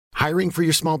Hiring for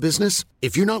your small business?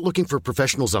 If you're not looking for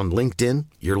professionals on LinkedIn,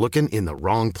 you're looking in the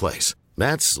wrong place.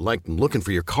 That's like looking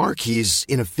for your car keys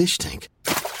in a fish tank.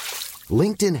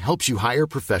 LinkedIn helps you hire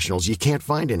professionals you can't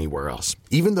find anywhere else,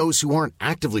 even those who aren't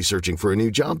actively searching for a new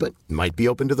job but might be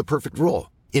open to the perfect role.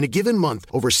 In a given month,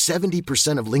 over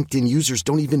 70% of LinkedIn users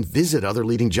don't even visit other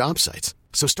leading job sites.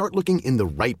 So start looking in the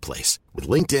right place. With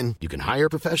LinkedIn, you can hire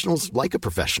professionals like a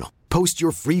professional. Post your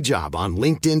free job on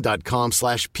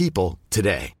linkedin.com/people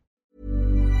today.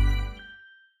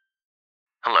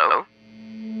 Hello?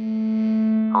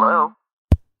 Hello?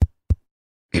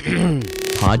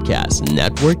 Podcast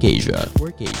Network Asia.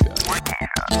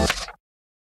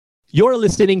 You're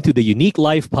listening to the Unique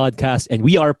Life podcast, and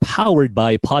we are powered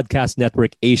by Podcast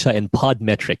Network Asia and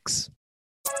Podmetrics.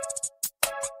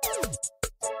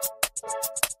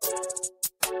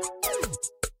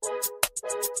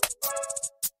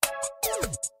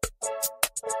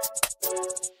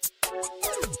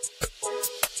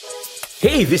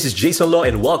 Hey, this is Jason Law,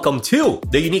 and welcome to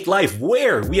The Unique Life,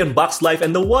 where we unbox life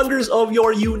and the wonders of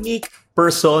your unique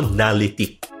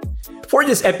personality. For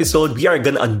this episode, we are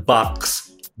gonna unbox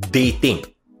dating.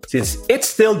 Since it's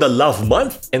still the love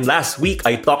month, and last week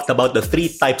I talked about the 3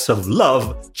 types of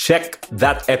love, check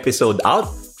that episode out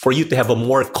for you to have a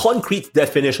more concrete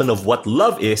definition of what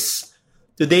love is.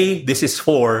 Today, this is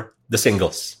for the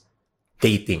singles.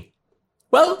 Dating.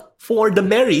 Well, for the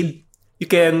married, you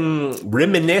can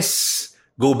reminisce,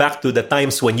 go back to the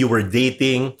times when you were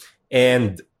dating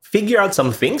and figure out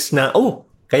some things na,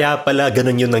 kaya pala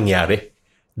ganun yung nangyari.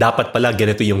 Dapat pala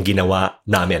ganito yung ginawa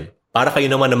namin. Para kayo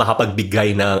naman na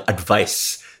makapagbigay ng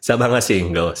advice sa mga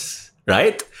singles.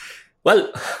 Right? Well,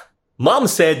 mom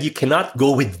said you cannot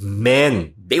go with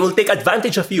men. They will take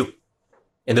advantage of you.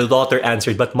 And the daughter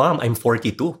answered, but mom, I'm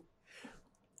 42.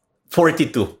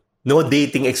 42. No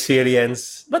dating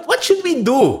experience. But what should we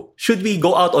do? Should we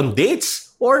go out on dates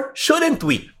or shouldn't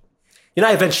we? You know,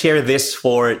 I haven't shared this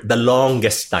for the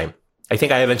longest time. I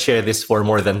think I haven't shared this for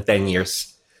more than 10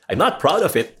 years. I'm not proud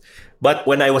of it. But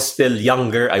when I was still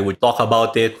younger, I would talk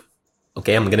about it.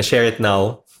 Okay, I'm going to share it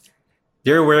now.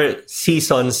 There were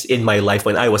seasons in my life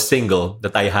when I was single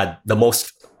that I had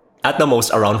at the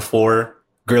most, around 4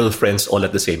 girlfriends all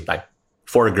at the same time.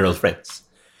 4 girlfriends.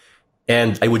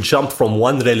 And I would jump from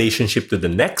one relationship to the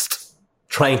next,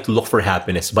 trying to look for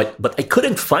happiness. But I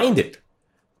couldn't find it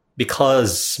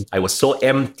because I was so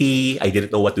empty. I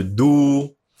didn't know what to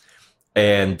do.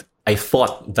 And I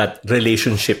thought that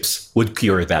relationships would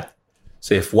cure that.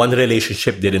 So if one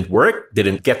relationship didn't work,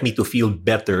 didn't get me to feel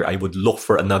better, I would look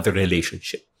for another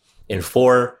relationship. And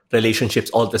 4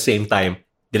 relationships all at the same time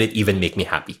didn't even make me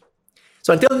happy.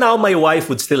 So until now, my wife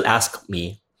would still ask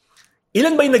me,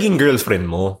 ilan ba yung naging girlfriend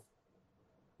mo?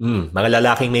 Mga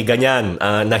lalaking may ganyan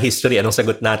na history. Anong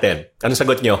sagot natin? Anong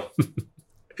sagot nyo?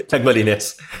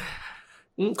 Nagmalinis.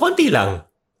 Konti lang.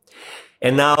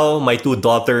 And now, my 2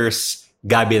 daughters,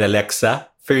 Gabby and Alexa,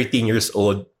 13 years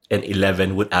old and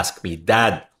 11, would ask me,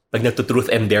 Dad, pag nagto-truth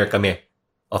and dare kami,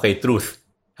 okay, truth,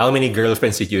 how many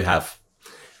girlfriends did you have?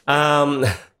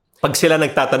 Pag sila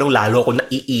nagtatanong, lalo ako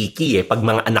naiiki pag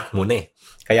mga anak mo na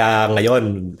Kaya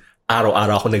ngayon,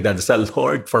 araw-araw ako nagdadasal,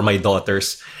 Lord, for my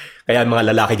daughters. Kaya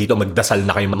mga lalaki dito, magdasal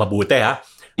na kayo mabuti, ha?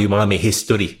 Yung mga may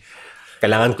history.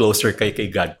 Kailangan closer kay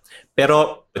God.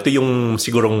 Pero ito yung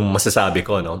sigurong masasabi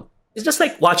ko, no? It's just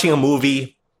like watching a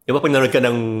movie. Di ba pag nanood ka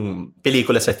ng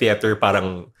pelikula sa theater,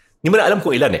 parang hindi mo na alam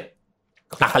kung ilan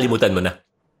Kakalimutan mo na.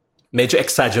 Medyo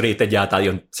exaggerated yata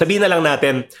yun. Sabihin na lang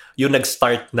natin, yung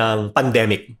nag-start ng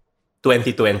pandemic,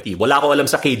 2020. Wala akong alam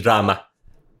sa K-drama.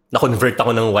 Na-convert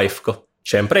ako ng wife ko.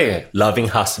 Siyempre,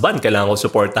 loving husband, kailangan ko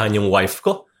supportahan yung wife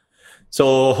ko.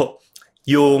 So,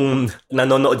 yung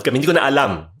nanonood kami, hindi ko na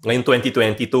alam ngayong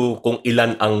 2022 kung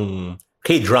ilan ang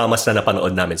K-dramas na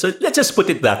napanood namin. So, let's just put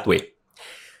it that way.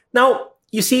 Now,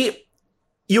 you see,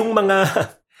 yung mga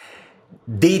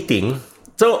dating,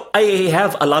 so I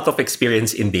have a lot of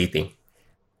experience in dating.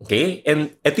 Okay?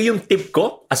 And ito yung tip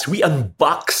ko as we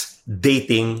unbox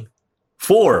dating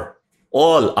for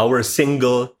all our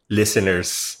single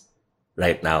listeners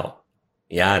right now.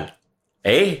 Yan.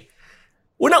 Okay?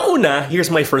 Unang-una, here's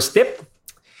my first tip.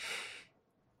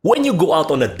 When you go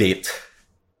out on a date,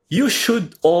 you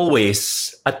should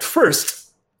always, at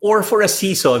first, or for a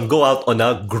season, go out on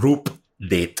a group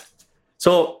date.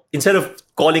 So, instead of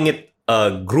calling it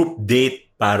a group date,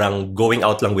 parang going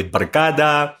out lang with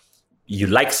barkada, you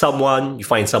like someone, you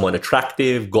find someone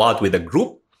attractive, go out with a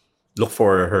group, look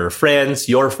for her friends,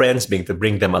 your friends,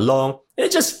 bring them along, and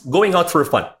just going out for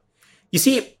fun. You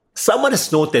see, someone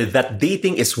has noted that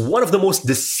dating is one of the most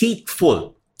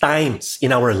deceitful times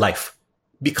in our life.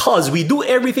 because we do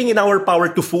everything in our power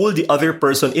to fool the other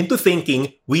person into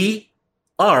thinking we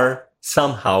are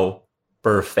somehow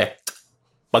perfect.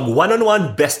 Pag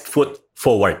one-on-one, best foot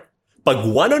forward. Pag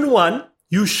one-on-one,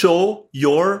 you show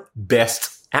your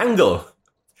best angle.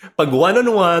 Pag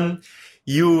one-on-one,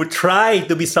 you try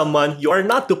to be someone you are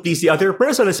not to please the other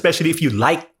person, especially if you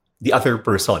like the other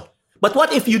person. But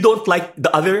what if you don't like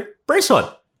the other person?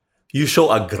 You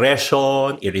show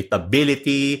aggression,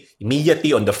 irritability,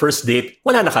 immediately on the first date,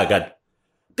 wala na kagad.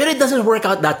 But it doesn't work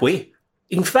out that way.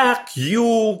 In fact,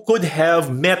 you could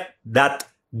have met that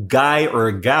guy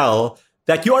or gal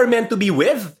that you are meant to be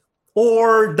with,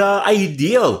 or the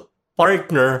ideal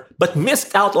partner, but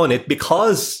missed out on it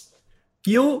because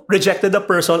you rejected the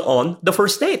person on the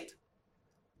first date.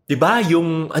 Diba?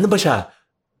 Yung, ano ba siya?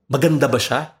 Maganda ba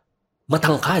siya?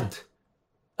 Matangkad?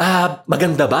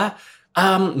 Maganda ba?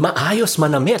 Maayos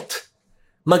manamit.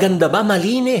 Maganda ba?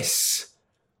 Malinis.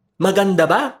 Maganda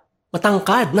ba?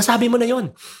 Matangkad. Nasabi mo na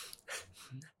yon.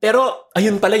 Pero,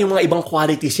 ayun pala yung mga ibang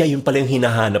qualities niya, yun pala yung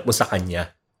hinahanap mo sa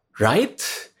kanya. Right?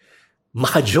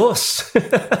 Maka-Diyos.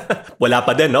 Wala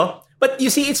pa din, no? But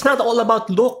you see, it's not all about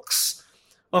looks.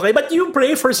 Okay? But you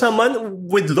pray for someone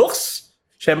with looks.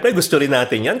 Siyempre, gusto rin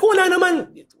natin yan. Kung wala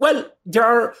naman, well, there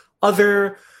are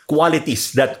other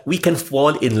qualities that we can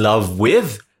fall in love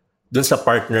with dun sa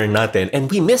partner natin. And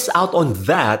we miss out on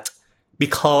that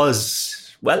because,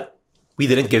 well, we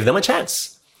didn't give them a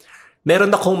chance.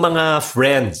 Meron akong mga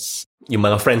friends. Yung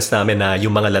mga friends namin na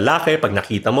yung mga lalaki, pag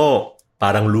nakita mo,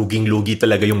 parang luging-lugi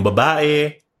talaga yung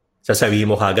babae.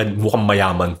 Sasabihin mo kagad, mukhang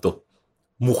mayaman to.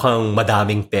 Mukhang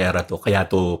madaming pera to, kaya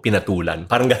to pinatulan.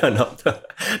 Parang gano'n, no?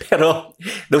 Pero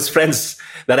those friends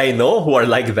that I know who are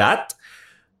like that,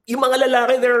 yung mga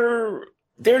lalaki,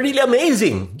 they're really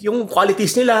amazing. Yung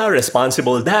qualities nila,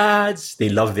 responsible dads,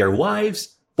 they love their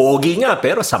wives. Pogi nga,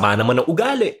 pero sama naman ng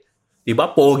ugali.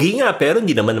 Diba? Pogi nga, pero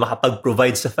hindi naman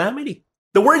makapag-provide sa family.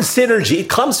 The word synergy,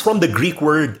 it comes from the Greek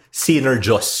word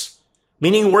synergos,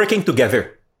 meaning working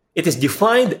together. It is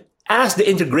defined as the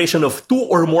integration of two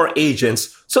or more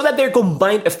agents so that their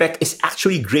combined effect is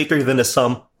actually greater than the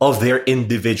sum of their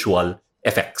individual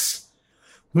effects.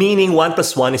 Meaning 1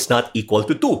 plus 1 is not equal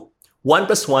to 2. 1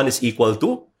 plus 1 is equal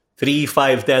to 3,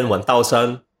 5, 10,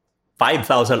 1,000,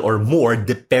 5,000 or more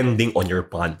depending on your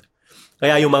bond.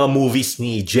 Kaya yung mga movies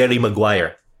ni Jerry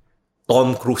Maguire,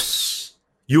 Tom Cruise,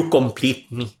 you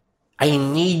complete me. I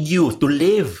need you to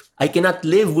live. I cannot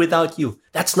live without you.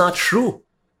 That's not true.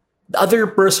 The other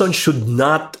person should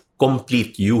not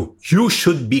complete you. You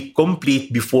should be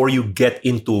complete before you get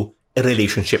into a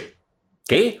relationship.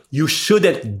 Okay? You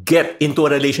shouldn't get into a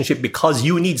relationship because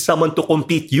you need someone to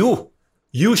complete you.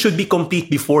 You should be complete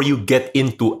before you get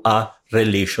into a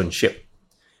relationship.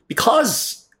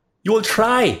 Because you will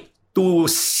try to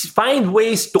find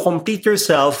ways to complete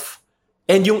yourself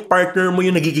and yung partner mo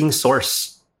yung nagiging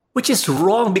source. Which is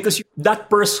wrong because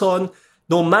that person,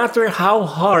 no matter how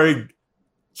hard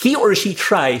he or she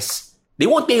tries, they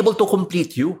won't be able to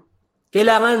complete you.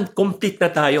 Kailangan complete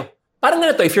na tayo. Parang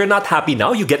ganito, if you're not happy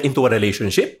now, you get into a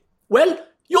relationship, well,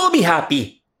 you'll be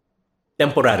happy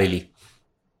temporarily.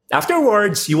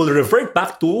 Afterwards, you will revert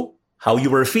back to how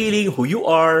you were feeling, who you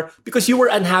are, because you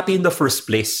were unhappy in the first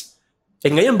place.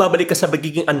 And ngayon, babalik ka sa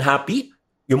magiging unhappy,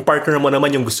 yung partner mo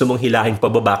naman yung gusto mong hilahin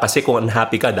pababa kasi kung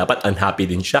unhappy ka, dapat unhappy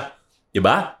din siya.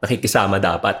 Diba? Nakikisama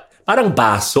dapat. Parang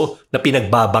baso na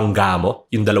pinagbabangga mo,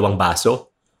 yung dalawang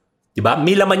baso. Diba?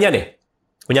 May laman yan eh.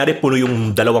 Kunyari, puno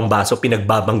yung dalawang baso,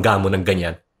 pinagbabangga mo ng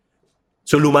ganyan.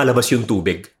 So, lumalabas yung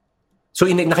tubig. So,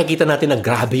 nakikita natin na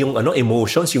grabe yung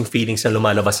emotions, yung feelings na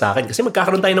lumalabas sa akin. Kasi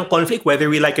magkakaroon tayo ng conflict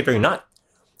whether we like it or not.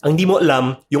 Ang di mo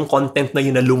alam, yung content na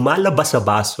yun na lumalabas sa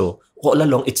baso, all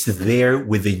along, it's there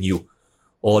within you.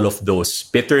 All of those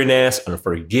bitterness,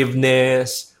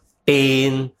 unforgiveness,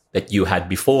 pain that you had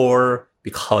before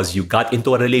because you got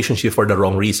into a relationship for the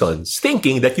wrong reasons,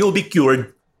 thinking that you'll be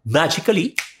cured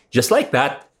magically, just like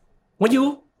that, when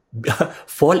you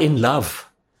fall in love.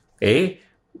 Okay?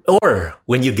 Or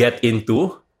when you get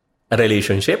into a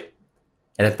relationship,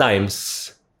 and at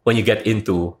times, when you get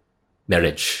into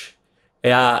marriage.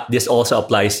 Kaya this also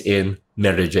applies in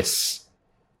marriages.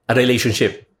 A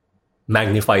relationship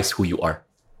magnifies who you are,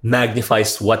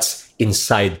 magnifies what's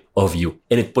inside of you,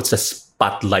 and it puts a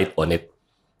spotlight on it.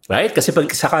 Right? Kasi pag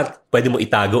saka, pwede mo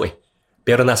itago eh.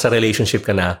 Pero nasa relationship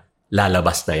ka na,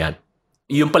 lalabas na yan.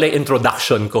 Yung pala yung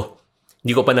introduction ko.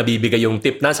 Hindi ko pa nabibigay yung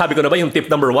tip. Nasabi ko na ba yung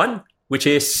tip number 1? Which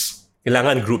is,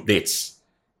 kailangan group dates.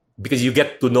 Because you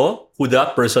get to know who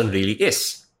that person really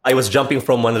is. I was jumping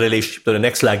from one relationship to the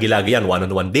next. Lagi-lagi yan.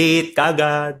 One-on-one date,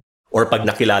 kagad. Or pag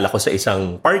nakilala ko sa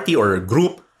isang party or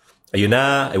group, ayun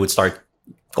na, I would start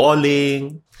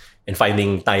calling and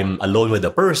finding time alone with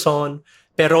the person.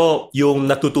 Pero yung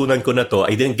natutunan ko na to,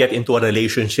 I didn't get into a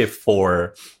relationship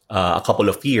for a couple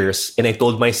of years, and I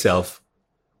told myself,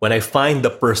 when I find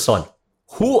the person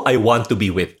who I want to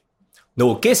be with,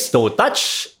 no kiss, no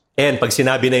touch, and pag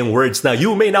sinabi na yung words na,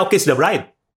 you may now kiss the bride,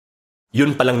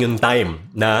 yun pa lang yung time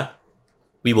na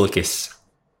we will kiss.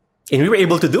 And we were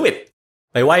able to do it.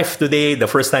 My wife today,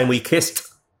 the first time we kissed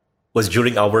was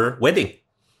during our wedding.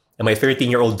 And my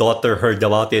 13-year-old daughter heard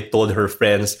about it, told her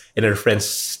friends, and her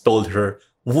friends told her,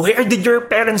 where did your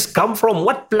parents come from?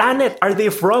 What planet are they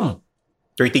from?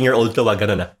 13-year-old to,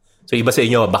 gano'n na. So iba sa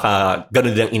inyo, baka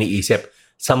gano'n din ang iniisip.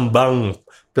 Sambang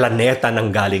planeta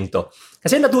nang galing to.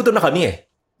 Kasi natuto na kami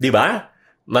eh. Di ba?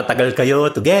 Matagal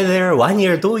kayo together, 1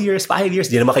 year, 2 years, 5 years,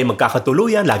 di naman kayo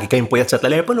magkakatuluyan, lagi kayong puyat sa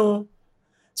telepono.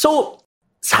 So,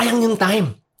 sayang yung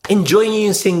time. Enjoy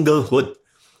nyo yung singlehood.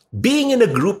 Being in a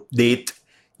group date,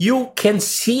 you can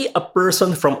see a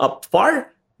person from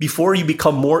afar before you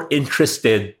become more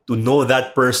interested to know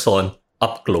that person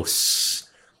up close.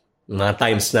 Mga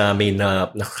times na may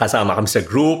nakasama kami sa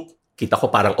group, kita ko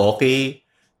parang okay.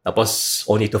 Tapos,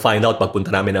 only to find out,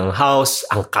 pagpunta namin ng house,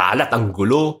 ang kalat, ang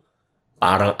gulo.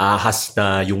 Parang ahas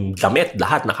na yung damit,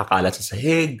 lahat nakakalat sa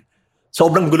sahig.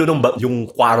 Sobrang gulo nung yung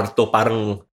kwarto,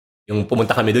 parang yung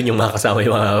pumunta kami doon, yung mga kasama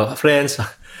yung mga friends,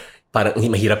 parang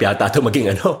mahirap yata ito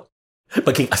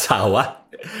maging asawa.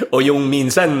 O yung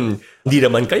minsan, hindi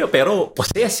naman kayo, pero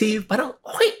possessive, parang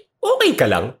okay ka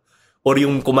lang. Or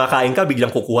yung kumakain ka, biglang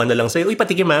kukuha na lang sa'yo, uy,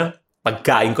 patikim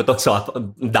pagkain ko to, so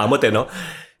damot no?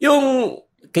 Yung,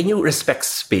 can you respect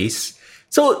space?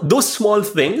 So, those small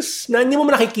things na hindi mo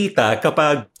nakikita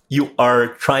kapag you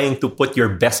are trying to put your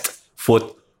best foot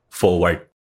forward.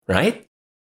 Right?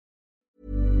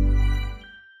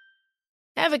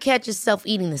 Ever catch yourself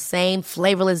eating the same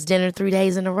flavorless dinner 3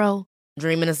 days in a row?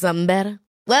 Dreaming of something better?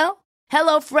 Well,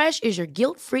 HelloFresh is your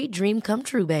guilt-free dream come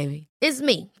true, baby. It's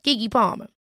me, Keke Palmer.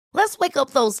 Let's wake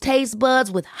up those taste buds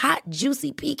with hot,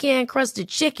 juicy pecan-crusted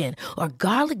chicken or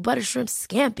garlic butter shrimp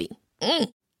scampi.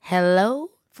 Hello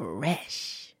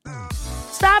Fresh.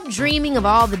 Stop dreaming of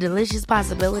all the delicious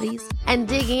possibilities and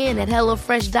dig in at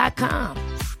HelloFresh.com.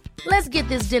 Let's get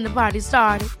this dinner party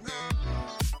started.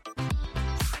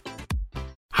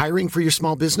 Hiring for your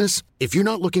small business? If you're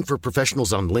not looking for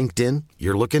professionals on LinkedIn,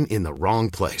 you're looking in the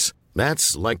wrong place.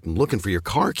 That's like looking for your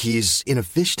car keys in a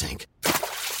fish tank.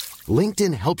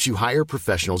 LinkedIn helps you hire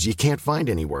professionals you can't find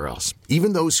anywhere else,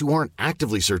 even those who aren't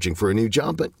actively searching for a new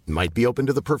job but might be open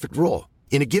to the perfect role.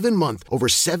 In a given month, over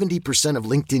 70% of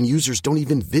LinkedIn users don't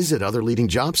even visit other leading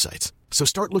job sites. So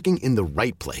start looking in the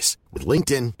right place. With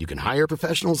LinkedIn, you can hire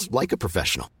professionals like a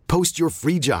professional. Post your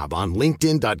free job on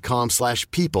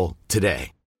linkedin.com/people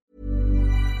today.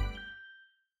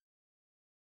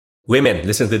 Women,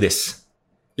 listen to this.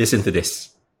 Listen to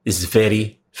this. This is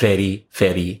very, very,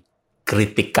 very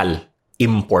critical,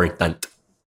 important.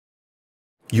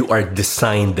 You are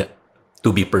designed to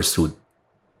be pursued.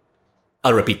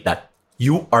 I'll repeat that.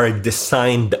 You are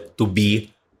designed to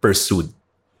be pursued.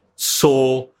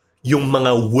 So, yung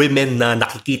mga women na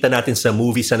nakikita natin sa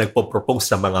movies na nagpo-propose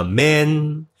sa mga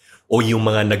men, o yung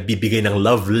mga nagbibigay ng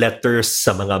love letters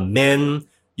sa mga men,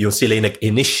 yung sila yung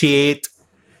nag-initiate.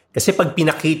 Kasi pag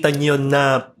pinakita nyo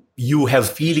na you have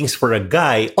feelings for a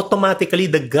guy, automatically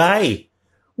the guy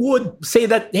would say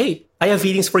that, hey, I have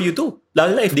feelings for you too.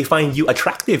 Lalo na if they find you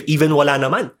attractive, even wala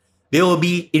naman. They will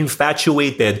be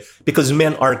infatuated because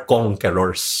men are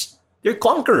conquerors. They're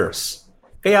conquerors.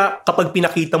 Kaya kapag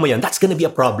pinakita mo yan, that's gonna be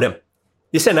a problem.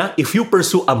 Listen if you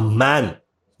pursue a man,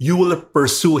 you will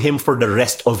pursue him for the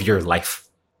rest of your life.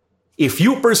 If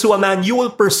you pursue a man, you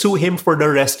will pursue him for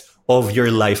the rest of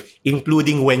your life,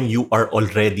 including when you are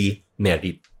already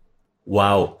married.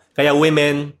 Wow. Kaya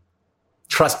women,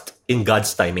 trust in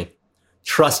God's timing.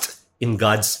 Trust in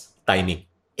God's timing.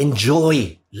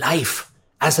 Enjoy life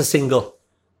as a single.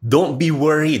 Don't be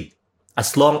worried.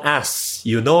 As long as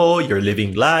you know you're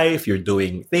living life, you're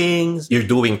doing things, you're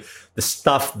doing the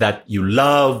stuff that you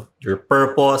love, your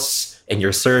purpose, and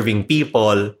you're serving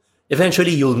people,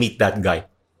 eventually you'll meet that guy.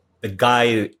 The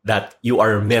guy that you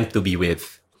are meant to be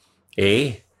with.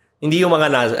 Okay? Hindi yung mga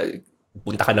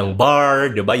punta ka ng bar,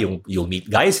 di ba? You'll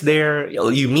meet guys there.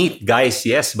 You meet guys,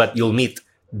 yes, but you'll meet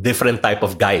different type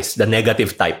of guys, the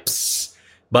negative types.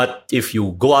 But if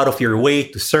you go out of your way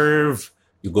to serve,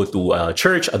 you go to a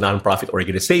church, a non-profit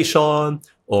organization,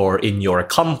 or in your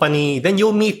company, then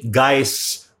you'll meet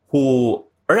guys who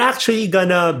are actually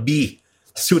gonna be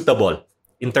suitable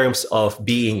in terms of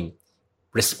being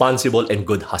responsible and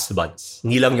good husbands.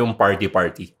 Hindi lang yung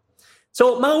party-party.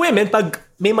 So, mga women, pag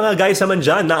may mga guys naman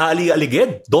dyan na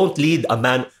aali-aligid, don't lead a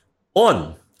man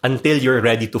on. until you're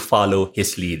ready to follow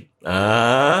his lead.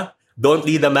 Don't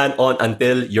lead a man on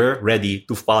until you're ready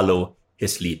to follow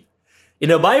his lead. In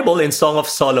the Bible, in Song of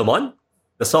Solomon,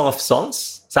 the Song of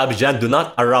Songs, sabi dyan, do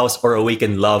not arouse or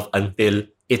awaken love until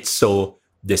it so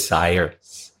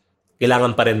desires.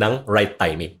 Kailangan pa rin ng right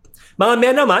timing. Mga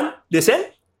men naman, listen,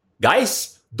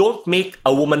 guys, don't make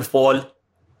a woman fall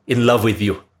in love with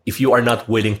you if you are not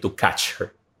willing to catch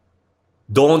her.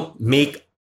 Don't make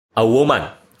a woman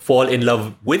fall in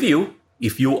love with you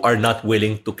if you are not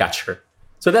willing to catch her.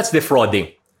 So that's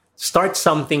defrauding. Start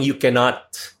something you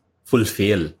cannot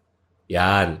fulfill.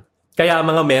 Yan. Kaya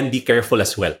mga men, be careful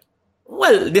as well.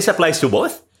 Well, this applies to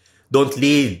both. Don't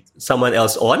lead someone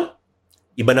else on.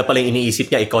 Iba na pala yung iniisip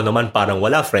niya, ikaw naman parang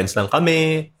wala, friends lang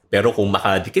kami. Pero kung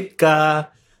makadikit ka,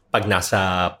 pag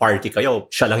nasa party kayo,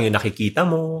 siya lang yung nakikita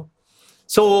mo.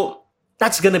 So,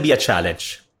 that's gonna be a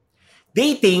challenge.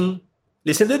 Dating,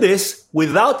 listen to this,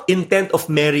 without intent of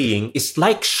marrying is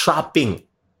like shopping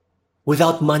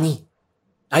without money.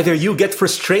 Either you get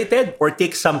frustrated or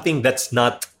take something that's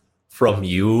not from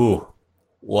you.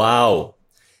 Wow.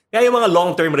 Kaya yung mga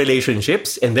long-term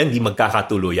relationships and then di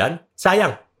magkakatuluyan,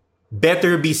 sayang.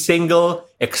 Better be single,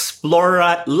 explore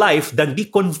life than be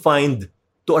confined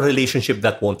to a relationship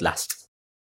that won't last.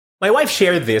 My wife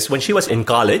shared this when she was in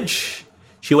college.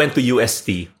 She went to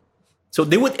UST. So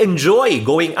they would enjoy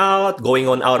going out, going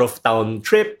on out-of-town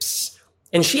trips.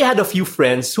 And she had a few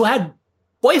friends who had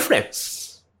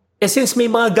boyfriends. Eh since may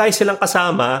mga guys silang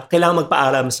kasama, kailangan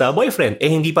magpaalam sa boyfriend.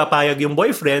 Eh hindi papayag yung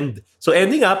boyfriend. So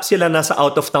ending up, sila nasa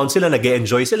out-of-town sila,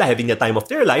 nag-enjoy sila, having the time of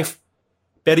their life.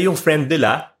 Pero yung friend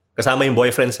nila, kasama yung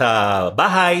boyfriend sa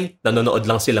bahay, nanonood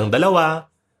lang silang dalawa,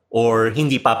 or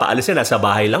hindi papaalis sila, sa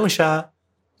bahay lang siya,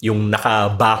 yung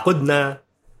nakabakod na.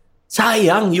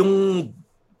 Sayang yung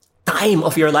time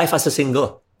of your life as a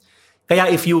single.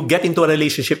 Kaya if you get into a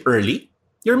relationship early,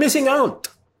 you're missing out.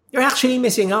 You're actually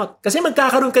missing out. Kasi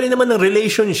magkakaroon ka rin naman ng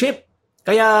relationship.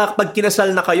 Kaya pag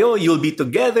kinasal na kayo, you'll be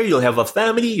together, you'll have a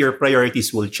family, your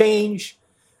priorities will change.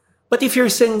 But if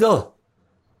you're single,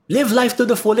 live life to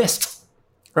the fullest.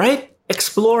 Right?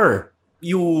 Explore.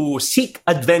 You seek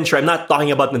adventure. I'm not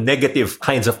talking about the negative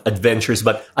kinds of adventures,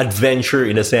 but adventure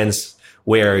in a sense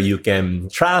where you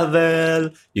can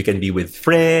travel, you can be with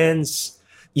friends.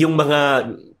 Yung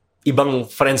mga ibang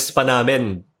friends pa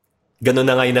namin, ganun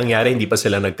na nga yung nangyari, hindi pa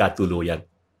sila nagkatuluyan.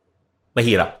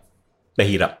 Mahirap.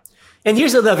 Mahirap. And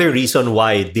here's another reason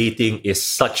why dating is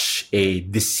such a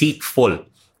deceitful.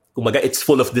 Kumaga, it's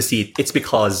full of deceit. It's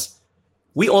because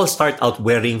we all start out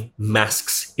wearing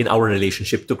masks in our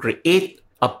relationship to create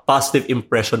a positive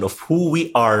impression of who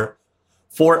we are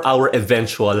for our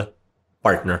eventual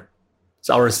partner.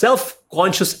 So our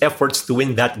self-conscious efforts to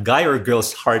win that guy or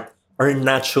girl's heart are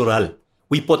natural.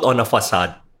 We put on a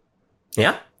facade.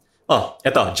 Yeah? Oh,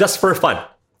 eto, just for fun.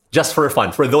 Just for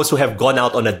fun. For those who have gone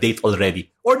out on a date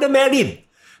already. Or the married.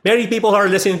 Married people who are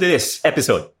listening to this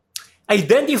episode.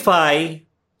 Identify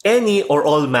any or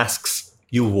all masks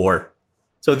you wore.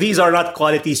 So these are not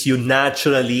qualities you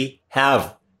naturally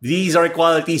have. These are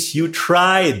qualities you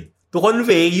tried to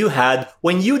convey you had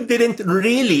when you didn't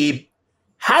really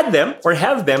had them or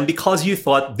have them because you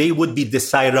thought they would be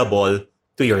desirable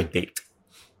to your date.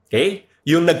 Okay?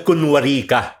 Yung nagkunwari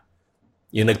ka.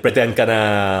 Yung nagpretend ka na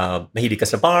mahilig ka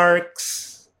sa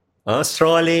parks,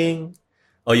 strolling,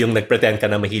 o yung nagpretend ka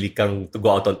na mahilig kang to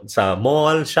go out sa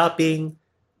mall, shopping,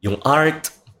 yung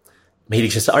art.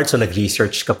 Mahilig siya sa art, so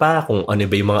nag-research ka pa kung ano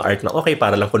ba yung mga art na okay,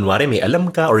 para lang kunwari may alam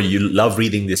ka, or you love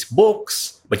reading these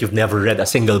books, but you've never read a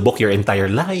single book your entire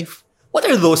life. What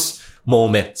are those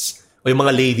moments? O yung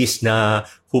mga ladies na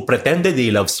who pretended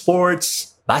they love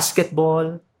sports,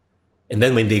 basketball, and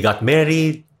then when they got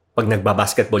married, pag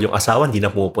nagbabasketball yung asawa, hindi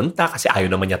na pumupunta kasi ayaw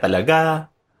naman niya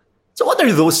talaga. So what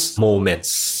are those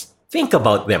moments? Think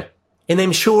about them. And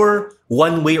I'm sure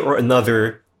one way or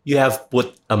another, you have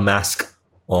put a mask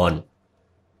on.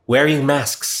 Wearing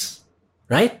masks.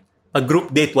 Right? A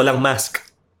group date, walang mask.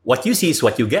 What you see is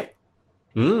what you get.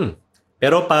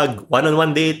 Pero pag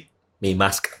one-on-one date, may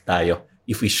mask tayo.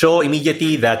 If we show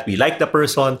immediately that we like the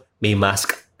person, may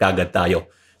mask kagad tayo.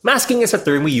 Masking is a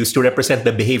term we use to represent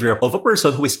the behavior of a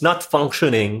person who is not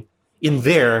functioning in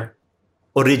their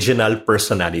original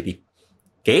personality.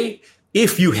 Okay?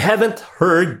 If you haven't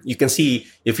heard, you can see,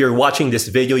 if you're watching this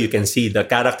video, you can see the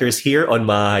characters here on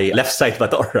my left side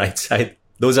or right side.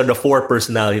 Those are the 4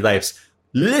 personality types.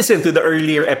 Listen to the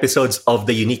earlier episodes of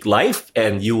The Unique Life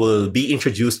and you will be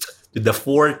introduced to the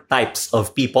 4 types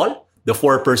of people, the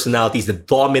 4 personalities, the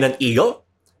dominant eagle,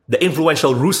 the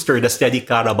influential rooster, the steady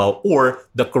carabao, or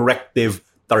the corrective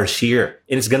tarsier.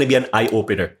 And it's going to be an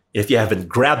eye-opener. If you haven't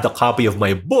grabbed a copy of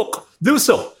my book, do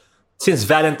so. Since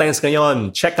Valentine's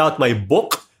ngayon, check out my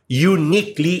book,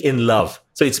 Uniquely in Love.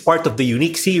 So it's part of the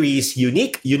Unique series,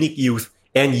 Unique Youth,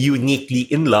 and Uniquely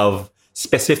in Love,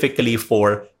 specifically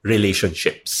for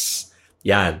relationships.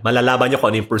 Yan, malalaman nyo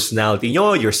kung ano yung personality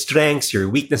nyo, your strengths, your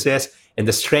weaknesses, and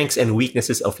the strengths and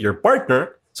weaknesses of your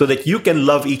partner so that you can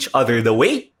love each other the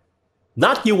way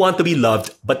not you want to be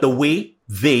loved, but the way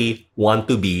they want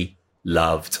to be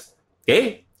loved.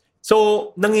 Okay?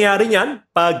 So, nangyayari yan,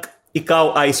 pag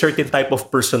ikaw ay certain type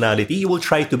of personality, you will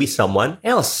try to be someone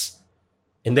else.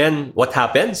 And then, what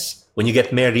happens? When you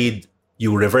get married,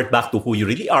 you revert back to who you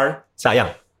really are.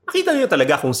 Sayang. Makita nyo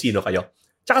talaga kung sino kayo.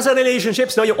 Tsaka sa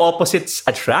relationships, no, yung opposites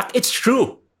attract. It's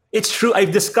true. It's true.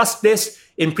 I've discussed this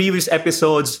in previous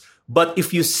episodes. But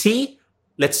if you see,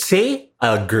 let's say,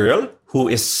 a girl who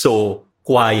is so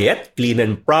quiet, clean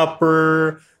and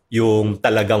proper, yung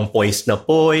talagang poised na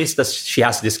poised, she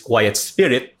has this quiet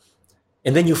spirit,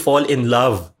 and then you fall in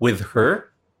love with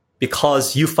her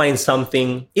because you find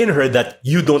something in her that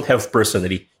you don't have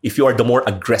personally. If you are the more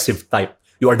aggressive type,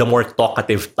 you are the more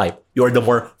talkative type, you are the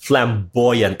more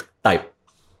flamboyant type.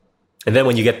 And then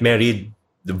when you get married,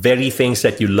 the very things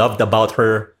that you loved about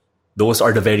her, those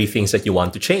are the very things that you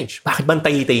want to change. Bakit ba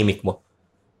tahimik mo?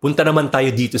 Punta naman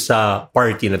tayo dito sa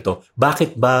party na to.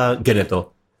 Bakit ba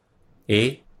ganito?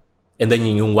 Okay? And then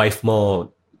yung wife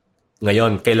mo,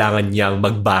 ngayon, kailangan niyang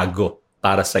magbago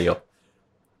para sa'yo.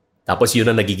 Tapos yun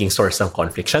ang nagiging source ng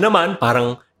conflict. Siya naman,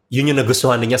 parang yun yung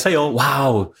nagustuhan niya sa'yo.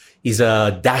 Wow, he's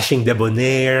a dashing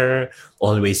debonair,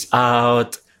 always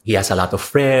out, he has a lot of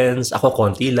friends. Ako,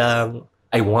 konti lang.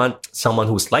 I want someone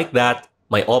who's like that.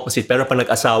 My opposite. Pero pag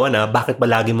nag-asawa na, bakit ba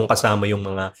lagi mong kasama yung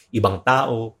mga ibang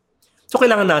tao? So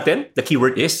kailangan natin, the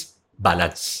keyword is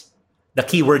balance. The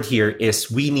keyword here is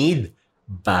we need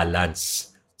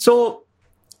balance. So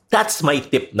that's my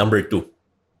tip number 2.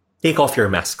 Take off your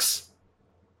masks.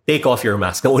 Take off your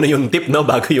mask. Nauna yung tip, no?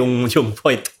 Bago yung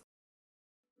point.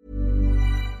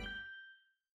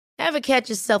 Ever catch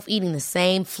yourself eating the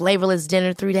same flavorless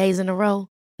dinner 3 days in a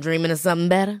row? Dreaming of something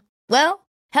better? Well,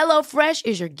 HelloFresh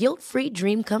is your guilt-free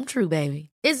dream come true,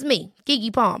 baby. It's me,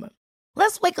 Keke Palmer.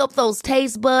 Let's wake up those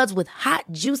taste buds with hot,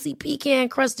 juicy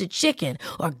pecan-crusted chicken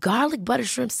or garlic butter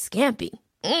shrimp scampi.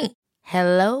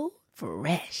 Hello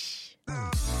Fresh.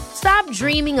 Stop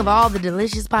dreaming of all the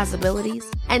delicious possibilities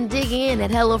and dig in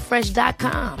at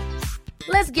HelloFresh.com.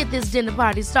 Let's get this dinner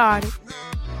party started.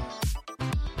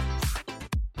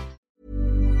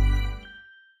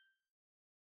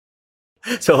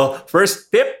 So, first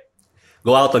tip,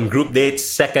 go out on group dates.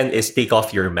 Second is take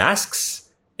off your masks.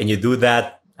 And you do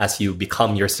that as you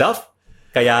become yourself.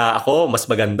 Kaya ako, mas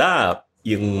maganda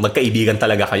yung magkaibigan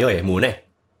talaga kayo muna eh.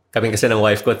 Kami kasi ng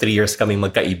wife ko, 3 years kaming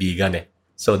magkaibigan eh.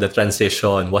 So the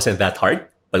transition wasn't that hard.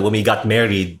 But when we got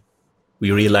married,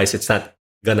 we realized it's not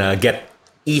gonna get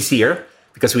easier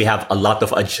because we have a lot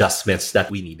of adjustments that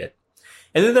we needed.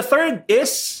 And then the third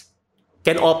is,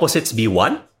 can opposites be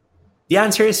one? The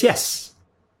answer is yes.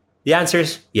 The answer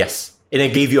is yes. And I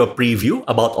gave you a preview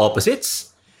about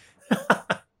opposites.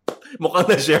 Mukhang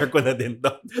na-share ko na din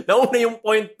to. Nauna yung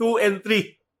point 2 and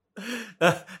 3.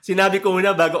 Sinabi ko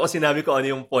muna bago ko sinabi ko ano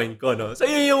yung point ko. No? So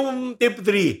yun yung tip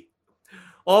 3.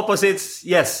 Opposites,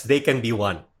 yes, they can be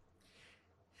one.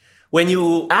 When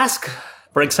you ask,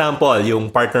 for example, yung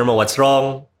partner mo, what's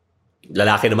wrong?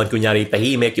 Lalaki naman kunyari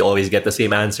tahimik, you always get the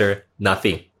same answer,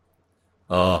 nothing.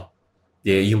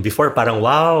 Yung before parang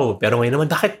wow, pero ngayon naman,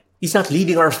 bakit he's not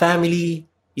leading our family?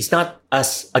 He's not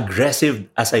as aggressive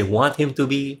as I want him to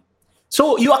be.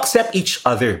 So you accept each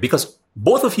other because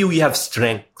both of you have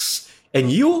strengths and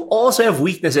you also have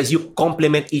weaknesses. You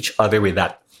complement each other with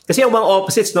that. Kasi ang mga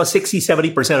opposites, no,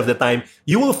 60-70% of the time,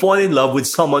 you will fall in love with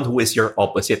someone who is your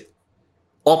opposite.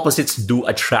 Opposites do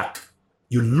attract.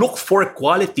 You look for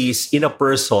qualities in a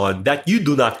person that you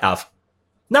do not have.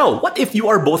 Now, what if you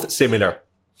are both similar?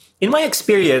 In my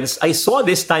experience, I saw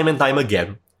this time and time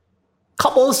again.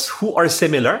 Couples who are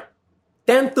similar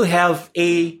tend to have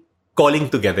a calling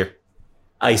together.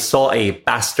 I saw a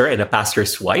pastor and a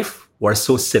pastor's wife who are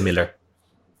so similar.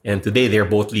 And today, they're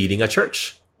both leading a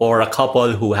church. Or a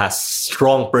couple who has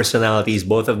strong personalities.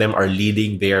 Both of them are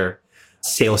leading their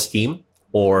sales team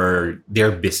or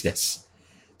their business.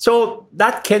 So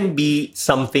that can be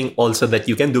something also that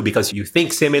you can do because you think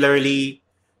similarly.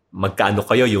 Magkaano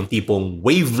kayo yung tipong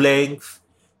wavelength.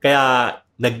 Kaya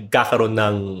nagkakaroon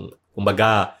ng,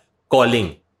 kumbaga,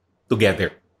 calling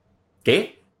together.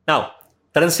 Okay? Now,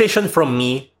 transition from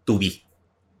me to we.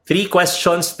 3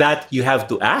 questions that you have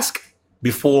to ask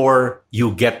before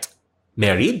you get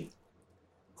married.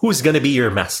 Who's gonna be your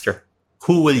master?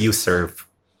 Who will you serve?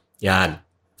 Yan.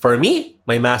 For me,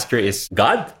 my master is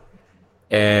God.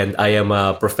 and I am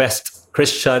a professed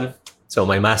Christian. So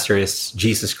my master is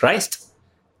Jesus Christ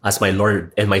as my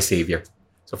Lord and my Savior.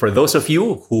 So for those of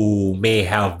you who may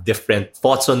have different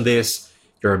thoughts on this,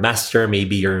 your master may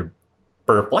be your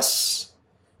purpose.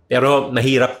 Pero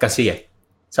mahirap kasi eh.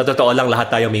 Sa totoo lang, lahat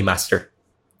tayo may master.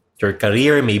 Your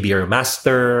career may be your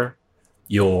master.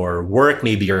 Your work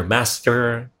may be your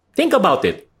master. Think about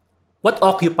it. What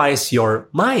occupies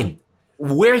your mind?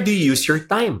 Where do you use your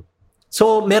time?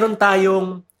 So meron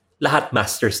tayong lahat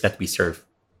masters that we serve.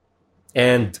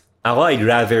 And ako, I'd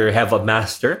rather have a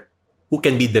master who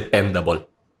can be dependable.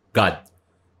 God.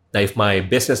 Now, if my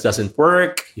business doesn't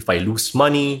work, if I lose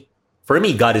money, for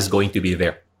me, God is going to be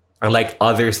there. Unlike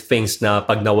other things na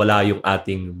pag nawala yung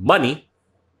ating money,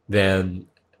 then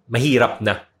mahirap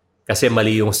na kasi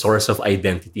mali yung source of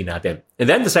identity natin. And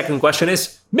then the second question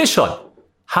is mission.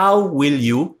 How will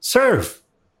you serve?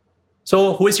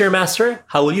 So who is your master?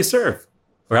 How will you serve?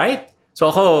 Right? So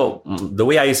ako, the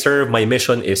way I serve, my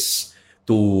mission is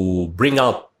to bring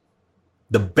out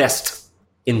the best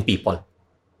in people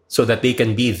so that they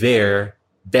can be their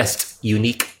best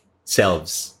unique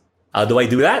selves. How do I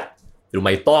do that? Through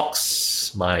my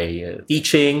talks, my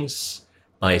teachings,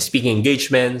 my speaking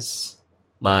engagements,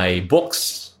 my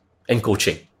books, and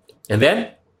coaching. And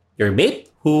then, your mate,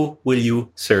 who will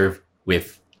you serve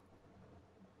with?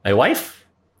 My wife,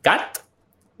 Kat.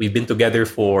 We've been together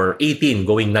for 18,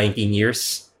 going 19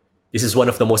 years. This is one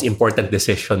of the most important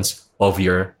decisions of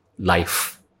your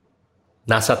life.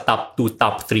 Nasa top 2,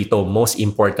 top 3 to, most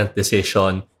important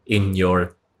decision in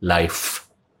your life.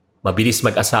 Mabilis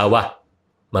mag-asawa.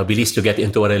 Mabilis to get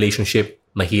into a relationship.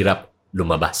 Mahirap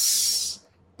lumabas.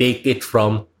 Take it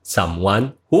from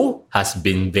someone who has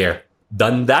been there,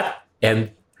 done that, and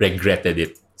regretted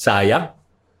it. Sayang.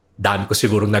 Dami ko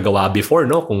sigurong nagawa before,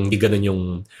 no? Kung hindi ganun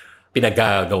yung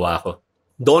pinagagawa ko.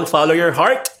 Don't follow your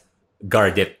heart.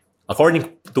 Guard it. According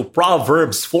to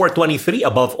Proverbs 4:23,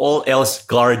 above all else,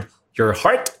 guard your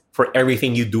heart, for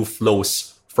everything you do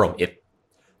flows from it.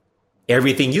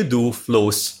 Everything you do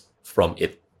flows from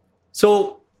it.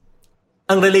 So,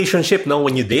 ang relationship, no,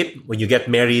 when you date, when you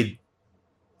get married,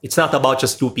 it's not about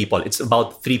just 2 people. It's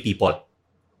about 3 people.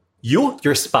 You,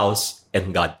 your spouse,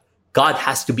 and God. God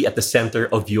has to be at the center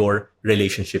of your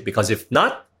relationship. Because if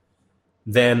not,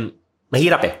 then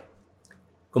mahirap eh.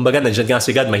 Kumbaga, nandiyan nga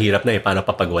si God, mahirap na eh. Paano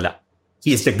papagwala?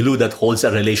 He is the glue that holds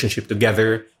a relationship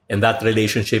together, and that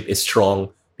relationship is strong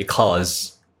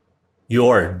because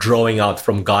you're drawing out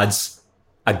from God's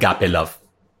agape love.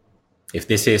 If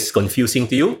this is confusing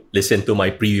to you, listen to my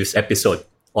previous episode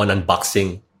on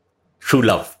unboxing true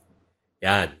love.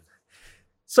 Yan.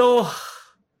 So,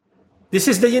 this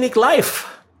is the unique life.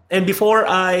 And before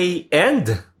I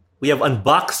end, we have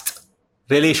unboxed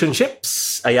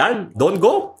relationships. Ayan, don't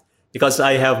go. Because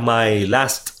I have my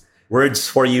last words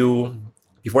for you.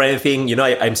 Before anything, you know,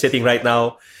 I'm sitting right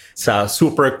now sa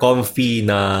super comfy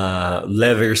na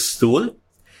leather stool.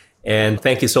 And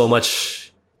thank you so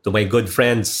much to my good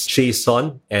friends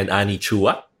Jason and Annie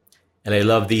Chua. And I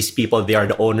love these people. They are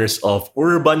the owners of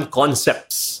Urban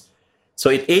Concepts. So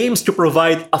it aims to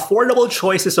provide affordable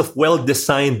choices of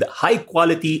well-designed,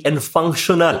 high-quality, and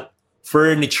functional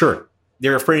furniture.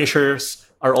 Their furnitures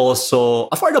are also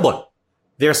affordable.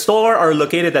 Their store are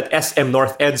located at SM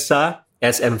North EDSA,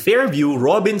 SM Fairview,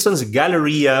 Robinson's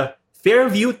Galleria,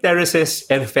 Fairview Terraces,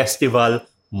 and Festival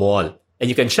Mall. And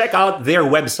you can check out their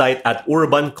website at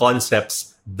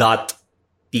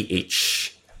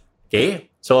urbanconcepts.ph. Okay?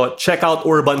 So check out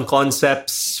Urban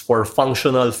Concepts for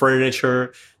functional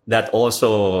furniture that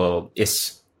also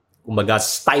is, kumbaga,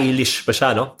 stylish pa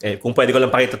siya, no? Eh, kung pwede ko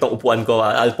lang pakita itong upuan ko,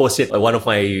 I'll post it on one of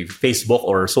my Facebook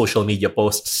or social media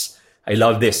posts. I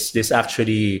love this. This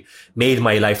actually made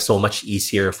my life so much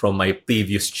easier from my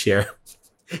previous chair.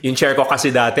 Yung chair ko kasi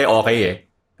dati, okay eh.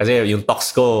 Kasi yung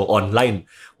talks ko online.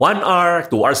 1 hour,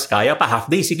 2 hours, kaya pa. Half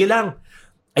day, sige lang.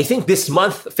 I think this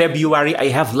month, February, I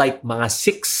have like mga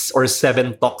 6 or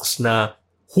 7 talks na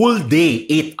whole day,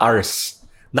 8 hours.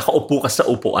 Nakaupo ka sa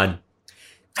upuan.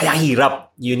 Kaya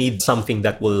hirap. You need something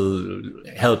that will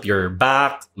help your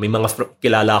back. May mga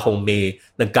kilala akong may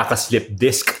nagkaka-slip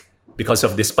disc because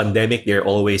of this pandemic. They're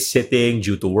always sitting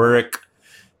due to work.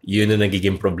 Yun ang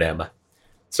nagiging problema.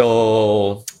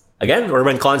 So, again,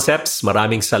 Urban Concepts,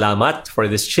 maraming salamat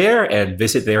for this chair and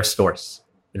visit their stores.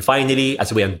 And finally,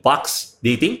 as we unbox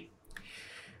dating,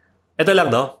 ito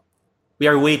lang, no? We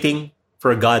are waiting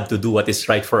for God to do what is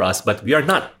right for us, but we are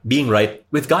not being right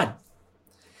with God.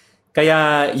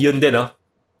 Kaya yun din, no?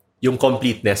 Yung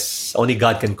completeness, only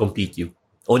God can complete you.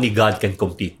 Only God can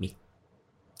complete me.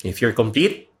 If you're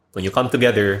complete, when you come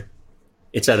together,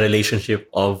 it's a relationship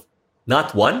of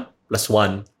not 1 +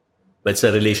 1, but it's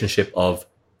a relationship of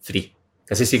 3.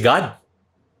 Kasi si God,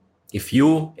 if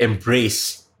you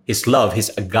embrace His love,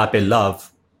 His agape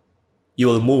love, you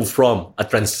will move from a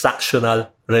transactional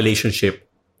relationship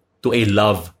to a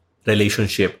love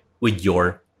relationship with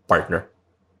your partner.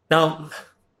 Now,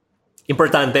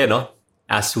 importante, no?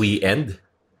 As we end,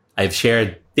 I've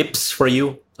shared tips for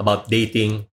you about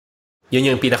dating. Yun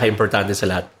yung pinaka-importante sa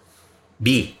lahat.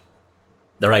 Be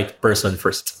the right person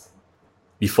first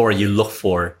before you look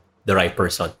for the right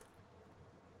person.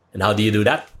 And how do you do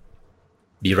that?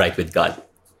 Be right with God.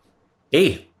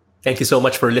 Hey, thank you so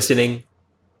much for listening.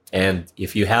 And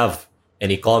if you have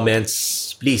any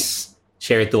comments, please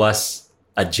share it to us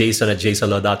at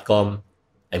jason@jasonlaw.com.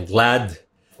 I'm glad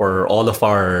for all of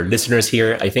our listeners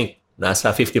here. I think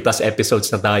nasa 50 plus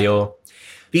episodes na tayo.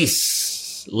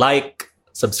 Please like,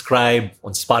 subscribe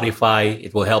on Spotify.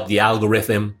 It will help the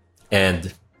algorithm.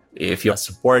 And if you're a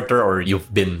supporter or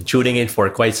you've been tuning in for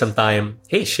quite some time,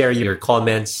 hey, share your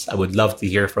comments. I would love to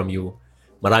hear from you.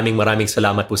 Maraming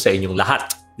salamat po sa inyong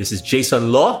lahat. This is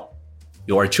Jason Law.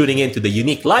 You are tuning in to The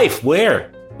Unique Life, where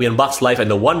we unbox life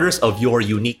and the wonders of your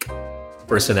unique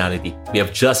personality. We have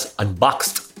just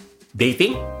unboxed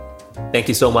dating. Thank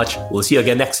you so much. We'll see you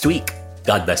again next week.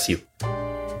 God bless you.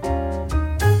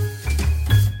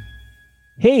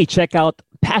 Hey, check out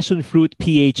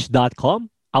passionfruitph.com,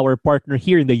 our partner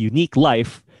here in The Unique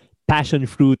Life, Passion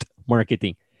Fruit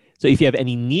Marketing. So if you have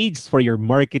any needs for your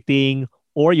marketing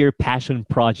or your passion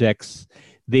projects,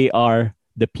 they are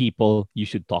the people you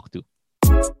should talk to.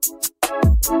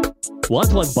 Want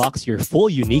to unbox your full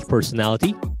unique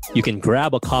personality? You can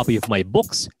grab a copy of my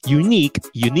books, Unique,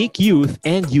 Unique Youth,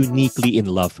 and Uniquely in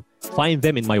Love. Find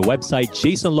them in my website,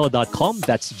 jasonlaw.com.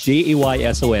 That's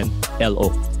JAYSONLO.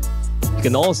 You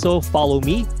can also follow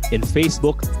me in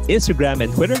Facebook, Instagram,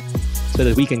 and Twitter so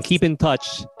that we can keep in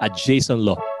touch at Jason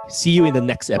Law. See you in the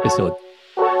next episode.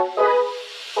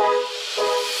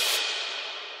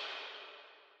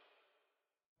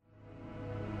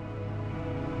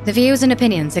 The views and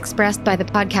opinions expressed by the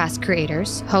podcast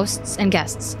creators, hosts, and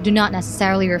guests do not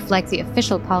necessarily reflect the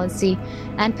official policy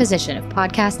and position of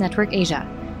Podcast Network Asia,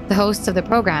 the hosts of the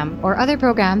program, or other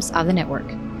programs of the network.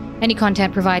 Any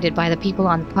content provided by the people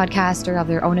on the podcast are of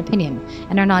their own opinion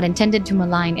and are not intended to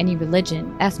malign any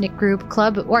religion, ethnic group,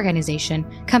 club, organization,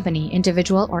 company,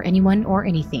 individual, or anyone or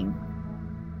anything.